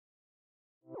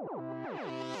Hey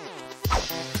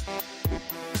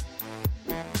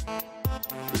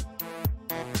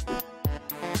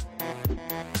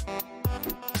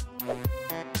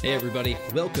everybody,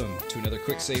 welcome to another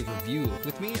Quicksave Review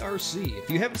with me, RC. If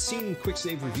you haven't seen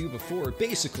Quicksave Review before,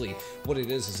 basically what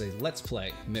it is a Let's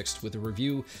Play mixed with a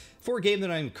review for a game that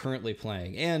I'm currently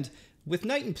playing. And with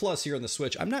Knightin Plus here on the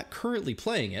Switch, I'm not currently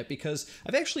playing it because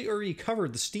I've actually already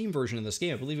covered the Steam version of this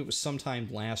game. I believe it was sometime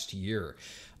last year.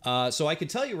 So I can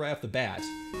tell you right off the bat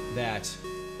that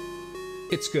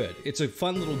it's good. It's a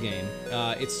fun little game.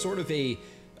 It's sort of a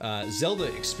Zelda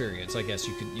experience, I guess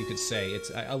you could say.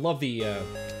 I love the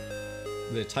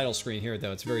title screen here,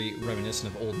 though. It's very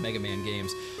reminiscent of old Mega Man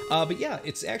games. But yeah,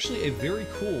 it's actually a very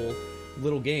cool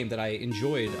little game that I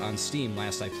enjoyed on Steam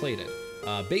last I played it.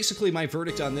 Basically, my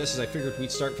verdict on this is I figured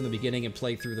we'd start from the beginning and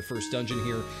play through the first dungeon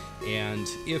here, and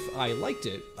if I liked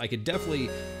it, I could definitely,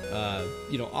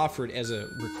 offer it as a,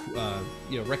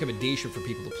 recommendation for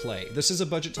people to play. This is a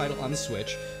budget title on the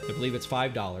Switch. I believe it's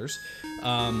 $5.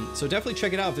 So definitely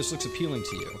check it out if this looks appealing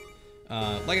to you.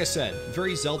 Like I said,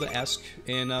 very Zelda-esque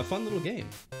and a fun little game.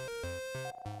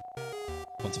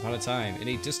 Once upon a time, in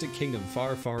a distant kingdom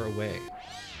far, far away.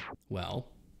 Well,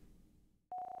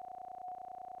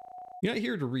 you're not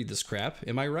here to read this crap,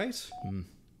 am I right?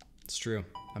 It's true,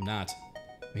 I'm not.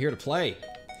 I'm here to play.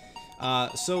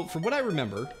 So, from what I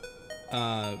remember,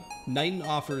 Knightin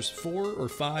offers 4 or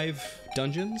 5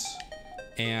 dungeons,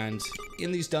 and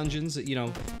in these dungeons,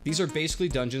 these are basically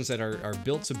dungeons that are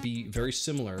built to be very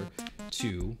similar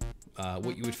to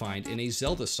what you would find in a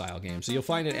Zelda-style game. So you'll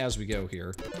find it as we go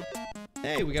here.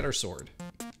 Hey, we got our sword.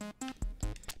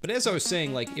 But as I was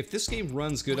saying, like, if this game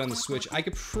runs good on the Switch, I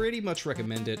could pretty much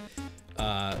recommend it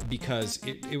because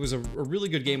it was a really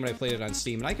good game when I played it on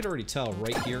Steam, and I could already tell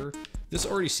right here, this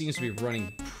already seems to be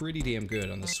running pretty damn good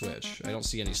on the Switch. I don't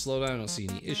see any slowdown, I don't see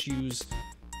any issues.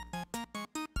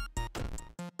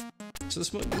 So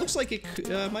this looks like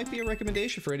it might be a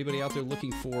recommendation for anybody out there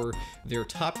looking for their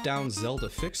top-down Zelda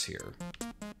fix here.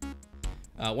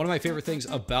 One of my favorite things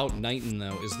about Knightin,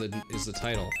 though, is the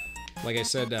title. Like I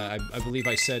said, I believe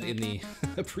I said in the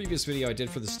previous video I did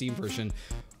for the Steam version,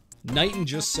 Knightin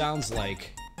just sounds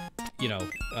like,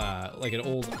 like an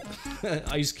old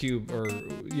Ice Cube or,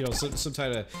 some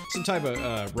type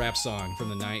of rap song from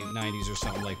the 90s or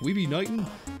something. Like, we be Knightin?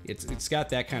 It's got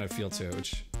that kind of feel to it,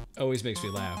 which always makes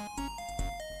me laugh.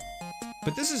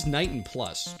 But this is Knightin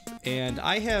Plus, and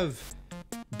I have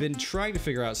been trying to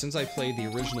figure out, since I played the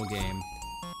original game,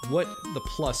 what the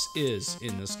plus is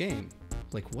in this game.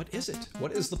 Like, what is it?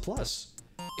 What is the plus?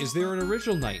 Is there an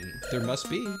original Knightin? There must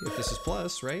be, if this is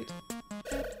plus, right?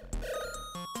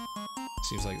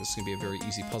 Seems like this is going to be a very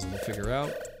easy puzzle to figure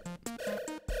out.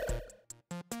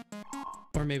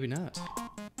 Or maybe not.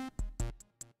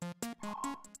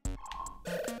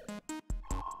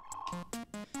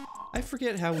 I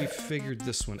forget how we figured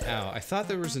this one out. I thought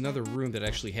there was another room that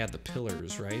actually had the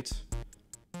pillars, right?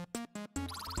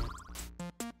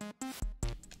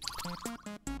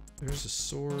 There's a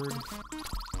sword.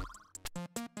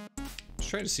 I was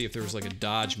trying to see if there was like a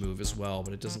dodge move as well,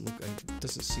 but it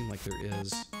doesn't seem like there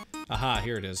is. Aha,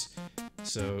 here it is.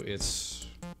 So it's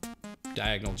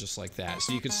diagonal just like that.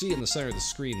 So you can see in the center of the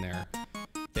screen there,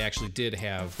 they actually did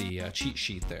have the cheat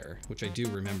sheet there, which I do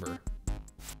remember.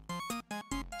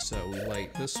 So we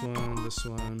light this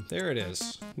one. There it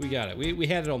is. We got it. We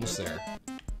had it almost there.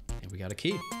 And we got a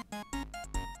key.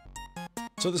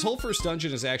 So this whole first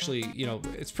dungeon is actually,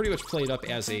 it's pretty much played up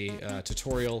as a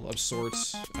tutorial of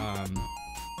sorts.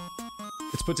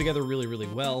 It's put together really, really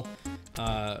well.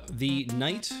 The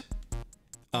knight,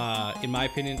 in my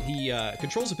opinion, he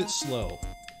controls a bit slow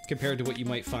compared to what you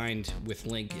might find with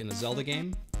Link in a Zelda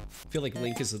game. I feel like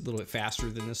Link is a little bit faster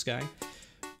than this guy.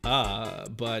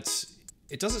 But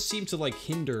it doesn't seem to, like,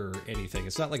 hinder anything.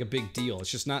 It's not like a big deal. It's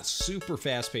just not super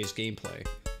fast-paced gameplay.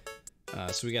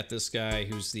 So we got this guy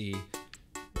who's the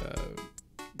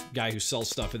guy who sells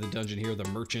stuff in the dungeon here, the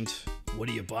merchant. What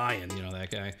are you buying?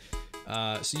 That guy.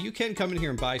 So you can come in here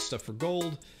and buy stuff for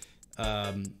gold,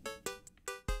 but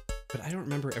I don't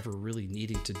remember ever really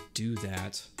needing to do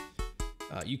that.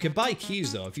 You can buy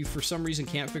keys, though, if you for some reason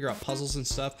can't figure out puzzles and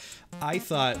stuff. I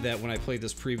thought that when I played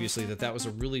this previously that was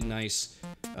a really nice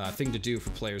thing to do for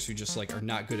players who just are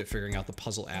not good at figuring out the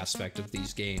puzzle aspect of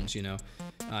these games,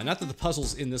 Not that the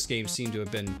puzzles in this game seem to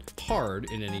have been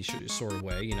hard in any sort of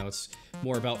way, it's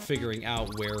more about figuring out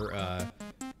where,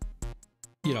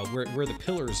 where the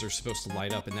pillars are supposed to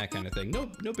light up and that kind of thing.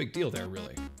 No big deal there,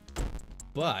 really.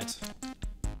 But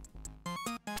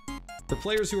for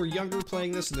players who are younger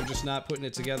playing this and they're just not putting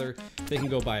it together, they can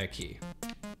go buy a key,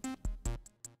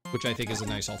 which I think is a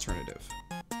nice alternative.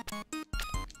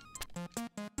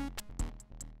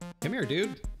 Come here,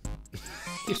 dude.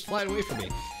 He's flying away from me.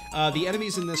 The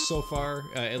enemies in this so far,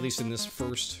 at least in this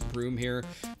first room here,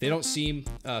 they don't seem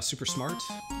super smart.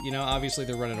 You know, obviously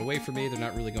they're running away from me. They're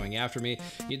not really going after me.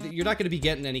 You're not going to be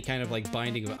getting any kind of like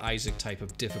Binding of Isaac type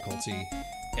of difficulty,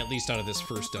 at least out of this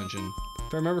first dungeon.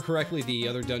 If I remember correctly, the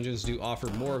other dungeons do offer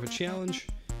more of a challenge.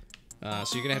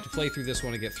 So you're going to have to play through this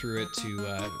one to get through it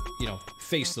to, you know,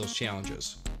 face those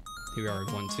challenges. Here we are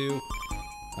at 1, 2.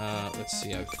 Let's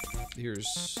see,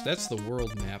 that's the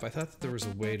world map. I thought that there was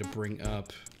a way to bring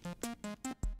up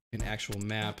an actual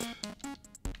map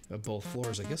of both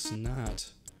floors. I guess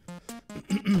not.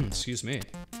 Excuse me.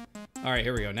 Alright,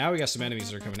 here we go. Now we got some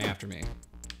enemies that are coming after me.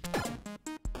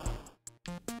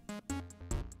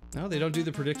 No, they don't do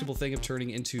the predictable thing of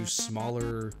turning into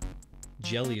smaller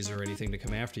jellies or anything to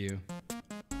come after you.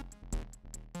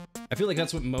 I feel like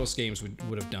that's what most games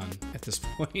would have done at this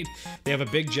point. They have a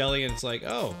big jelly and it's like,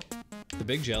 oh, the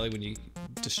big jelly, when you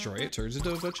destroy it, turns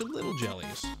into a bunch of little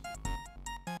jellies.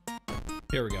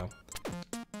 Here we go.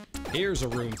 Here's a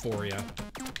room for you.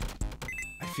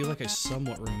 I feel like I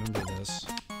somewhat remember this.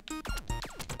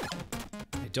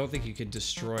 I don't think you can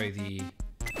destroy the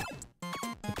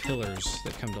pillars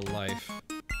that come to life.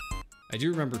 I do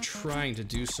remember trying to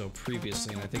do so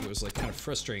previously, and I think it was like kind of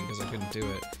frustrating because I couldn't do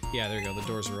it. Yeah, there you go, the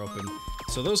doors are open.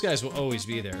 So those guys will always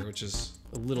be there, which is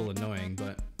a little annoying,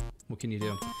 but what can you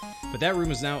do? But that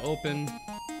room is now open.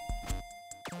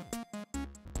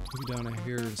 Go down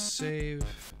here and save.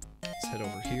 Let's head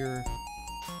over here.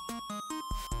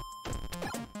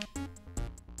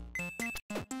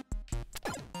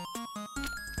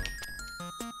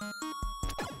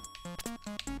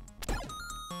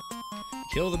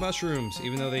 Kill the mushrooms,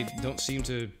 even though they don't seem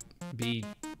to be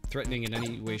threatening in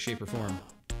any way, shape, or form.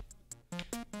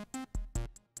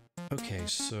 Okay,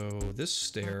 so this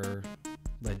stair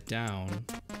led down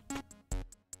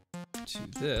to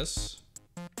this.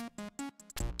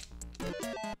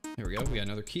 There we go, we got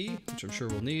another key, which I'm sure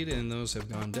we'll need, and those have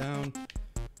gone down,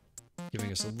 giving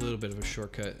us a little bit of a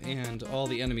shortcut. And all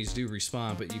the enemies do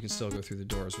respawn, but you can still go through the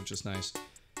doors, which is nice.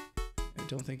 I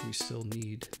don't think we still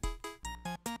need...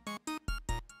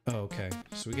 Oh, okay.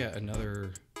 So we got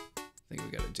another thing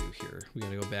we gotta do here. We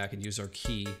gotta go back and use our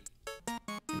key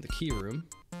in the key room.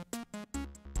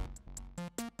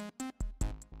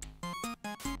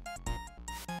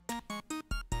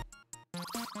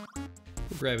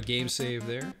 We'll grab a game save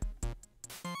there.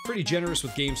 Pretty generous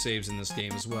with game saves in this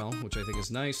game as well, which I think is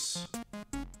nice.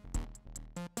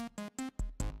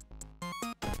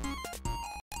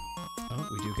 Oh,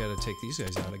 we do gotta take these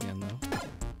guys out again, though.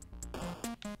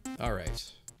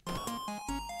 Alright.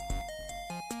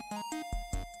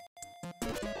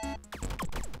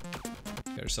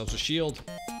 Got ourselves a shield.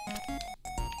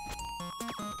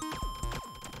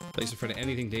 Place in front of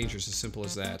anything dangerous, as simple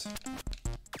as that.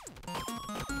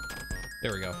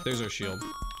 There we go. There's our shield.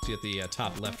 See at the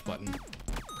top left button.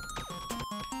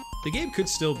 The game could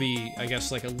still be, I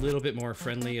guess, like a little bit more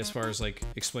friendly as far as like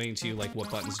explaining to you like what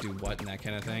buttons do what and that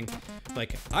kind of thing.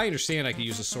 Like, I understand I could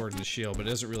use a sword and a shield, but it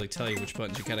doesn't really tell you which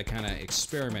buttons. You gotta kind of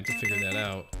experiment to figure that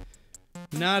out.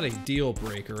 Not a deal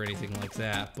breaker or anything like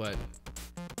that, but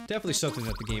definitely something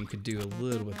that the game could do a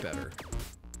little bit better.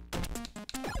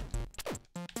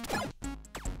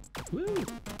 Woo!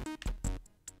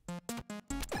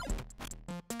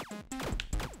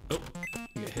 Oh,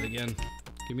 I got hit again.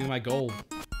 Give me my gold.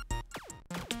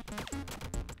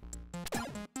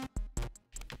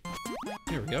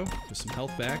 There we go. Get some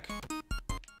health back.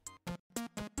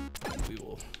 We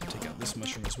will take out this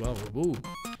mushroom as well. Woo!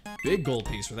 Big gold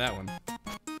piece for that one.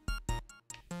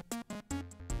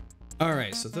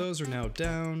 Alright, so those are now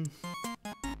down.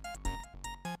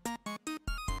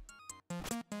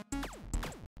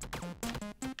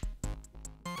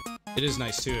 It is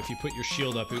nice too, if you put your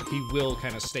shield up, he will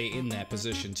kind of stay in that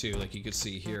position too, like you could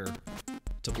see here,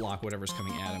 to block whatever's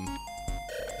coming at him.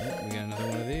 Oh, we got another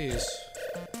one of these.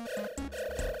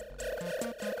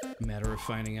 Matter of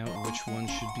finding out which one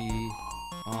should be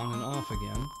on and off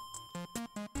again.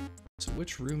 So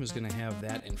which room is going to have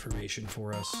that information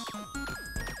for us?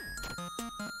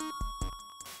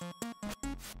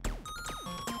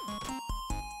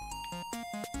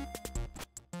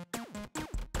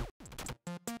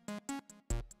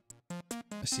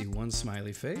 I see one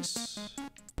smiley face.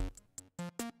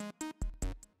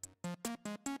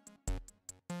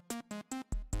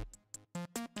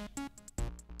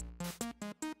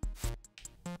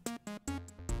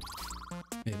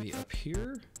 Maybe up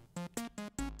here?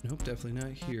 Nope, definitely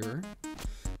not here.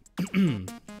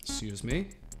 Excuse me.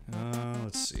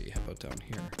 Let's see, how about down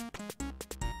here?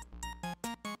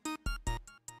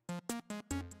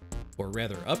 Or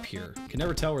rather, up here. Can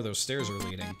never tell where those stairs are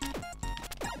leading.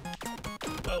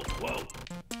 Whoa, whoa.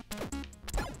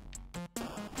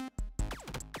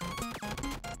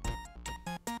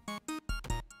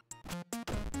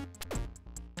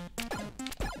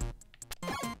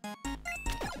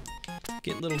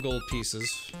 Get little gold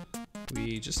pieces.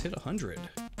 We just hit 100.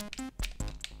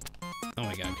 Oh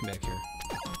my god, come back here.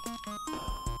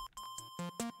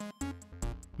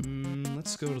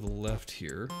 Let's go to the left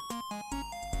here.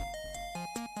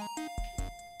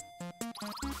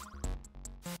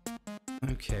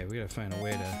 Okay, we gotta find a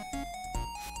way to...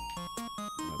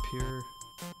 up here.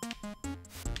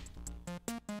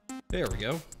 There we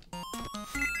go.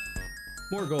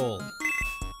 More gold.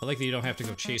 I like that you don't have to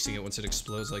go chasing it once it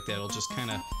explodes like that. It'll just kind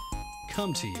of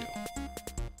come to you.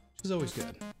 Which is always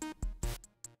good.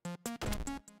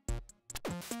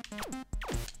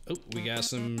 Oh, we got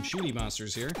some shooty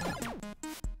monsters here.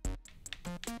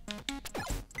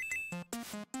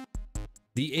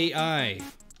 The AI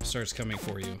starts coming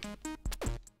for you.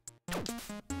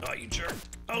 Oh, you jerk.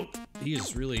 Oh, he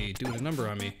is really doing a number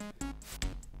on me.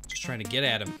 Just trying to get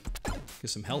at him. Get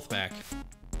some health back.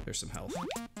 There's some health.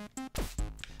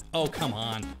 Oh, come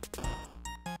on.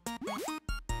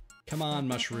 Come on,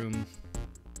 mushroom.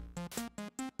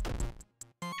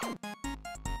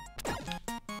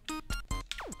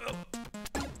 Oh.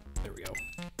 There we go.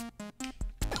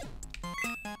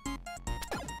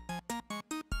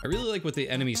 I really like what the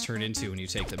enemies turn into when you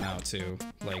take them out, too.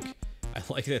 Like, I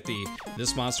like that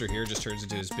this monster here just turns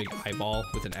into this big eyeball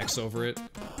with an X over it.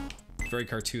 Very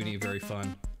cartoony, very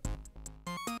fun.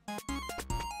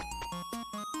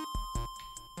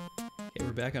 Okay,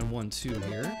 we're back on 1-2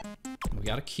 here. We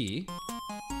got a key,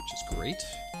 which is great.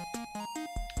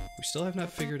 We still have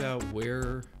not figured out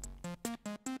where we're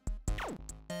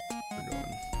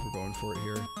going. We're going for it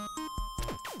here.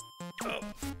 Oh,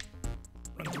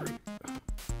 run through.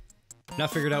 Not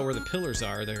figured out where the pillars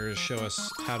are. They're to show us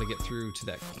how to get through to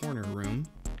that corner room.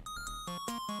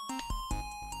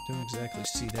 Don't exactly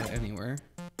see that anywhere.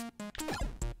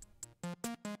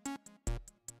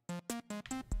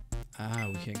 Ah,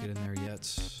 we can't get in there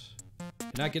yet.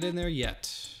 Cannot get in there yet.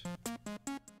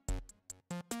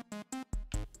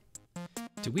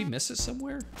 Did we miss it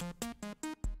somewhere?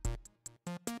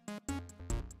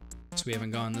 So we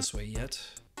haven't gone this way yet.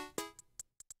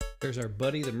 There's our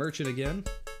buddy, the merchant, again.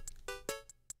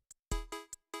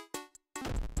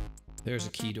 There's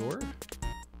a key door.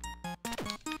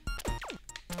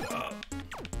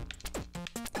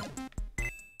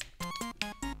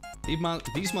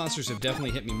 These monsters have definitely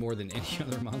hit me more than any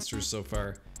other monsters so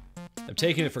far. I'm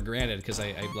taking it for granted because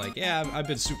I'm like, yeah, I've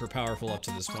been super powerful up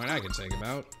to this point. I can take them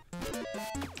out.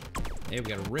 Hey, we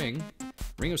got a ring.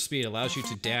 Ring of Speed allows you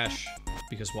to dash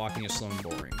because walking is slow and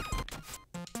boring.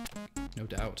 No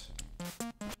doubt.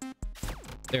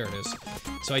 There it is.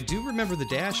 So I do remember the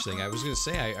dash thing. I was going to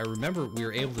say, I remember we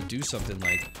were able to do something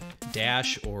like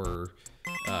dash or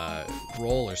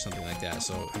roll or something like that.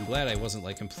 So I'm glad I wasn't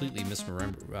like completely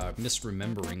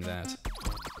misremembering that.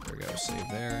 There we go, save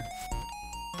there.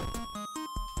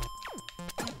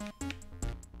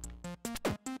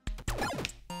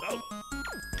 Oh.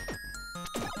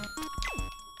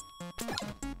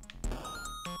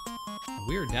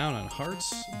 We are down on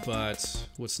hearts, but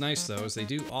what's nice though is they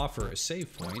do offer a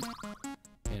save point.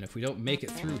 And if we don't make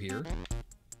it through here...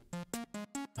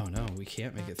 Oh no, we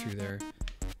can't make it through there.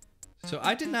 So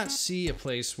I did not see a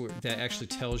place where that actually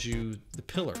tells you the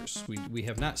pillars. We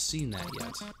have not seen that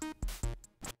yet.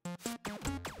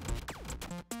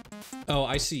 Oh,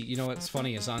 I see. You know what's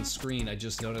funny is on screen, I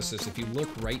just noticed this. If you look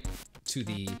right to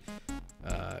the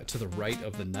right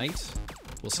of the knight,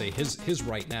 we'll say his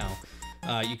right now,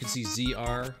 you can see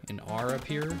ZR and R up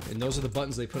here, and those are the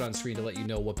buttons they put on screen to let you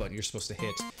know what button you're supposed to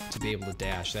hit to be able to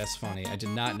dash. That's funny. I did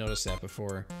not notice that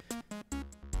before.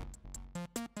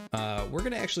 We're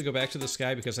going to actually go back to the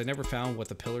sky because I never found what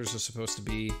the pillars are supposed to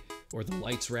be, or the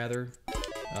lights rather,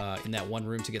 in that one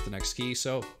room to get the next key,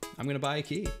 so I'm going to buy a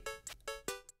key.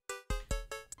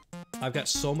 I've got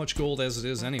so much gold as it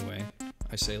is anyway.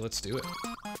 I say let's do it.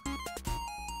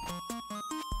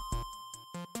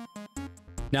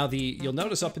 Now you'll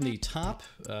notice up in the top,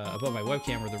 above my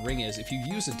webcam where the ring is, if you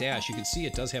use a dash, you can see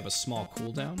it does have a small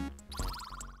cooldown,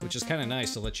 which is kind of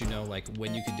nice to let you know like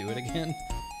when you can do it again.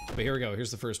 But here we go,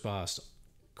 here's the first boss.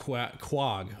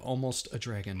 Quag, almost a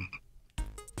dragon.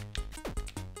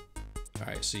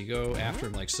 Alright, so you go after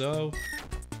him like so.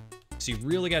 So you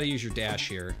really gotta use your dash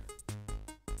here.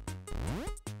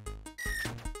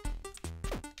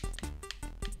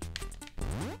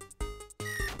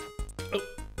 Oh,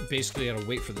 basically you gotta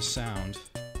wait for the sound.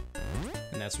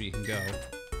 And that's where you can go.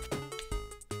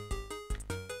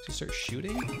 Does he start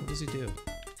shooting? What does he do?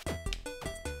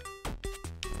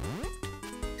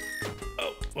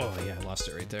 Oh, yeah, I lost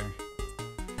it right there.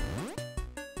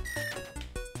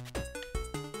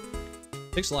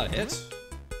 Takes a lot of hits.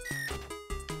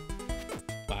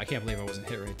 Wow, I can't believe I wasn't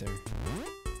hit right there.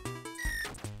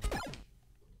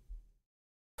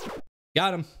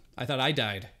 Got him. I thought I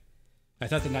died. I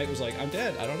thought the knight was like, I'm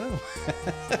dead. I don't know.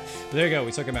 But there you go.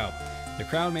 We took him out. The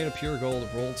crown made of pure gold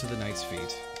rolled to the knight's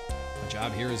feet. My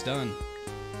job here is done.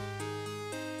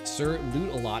 Sir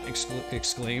Loot-a-Lot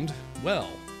exclaimed, well,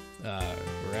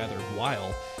 rather,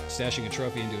 while stashing a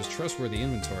trophy into his trustworthy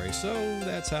inventory. So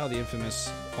that's how the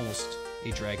infamous almost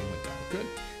a dragon went down. Good.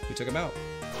 We took him out.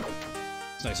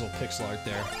 It's a nice little pixel art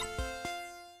there.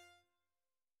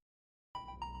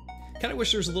 Kind of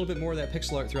wish there was a little bit more of that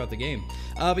pixel art throughout the game.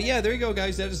 But yeah, there you go,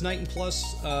 guys. That is Knightin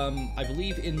Plus. I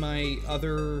believe in my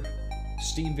other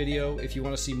Steam video, if you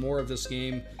want to see more of this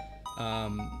game,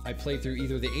 I played through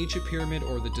either the Ancient Pyramid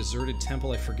or the Deserted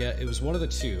Temple. I forget. It was one of the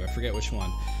two. I forget which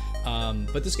one.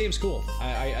 But this game's cool.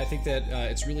 I think that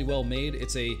it's really well made.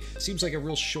 Seems like a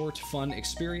real short, fun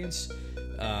experience.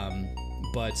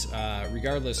 But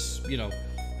regardless, you know,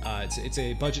 it's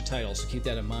a budget title, so keep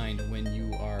that in mind when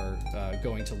you are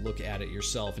going to look at it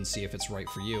yourself and see if it's right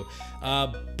for you.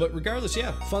 But regardless,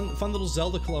 yeah, fun little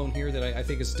Zelda clone here that I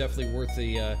think is definitely worth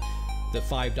the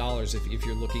 $5 if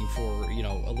you're looking for, you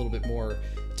know, a little bit more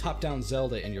top-down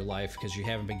Zelda in your life, because you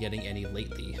haven't been getting any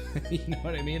lately. You know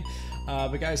what I mean?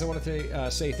 But guys, I wanted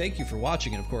to say thank you for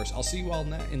watching, and of course, I'll see you all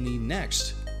in the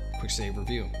next Quicksave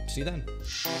Review. See you then.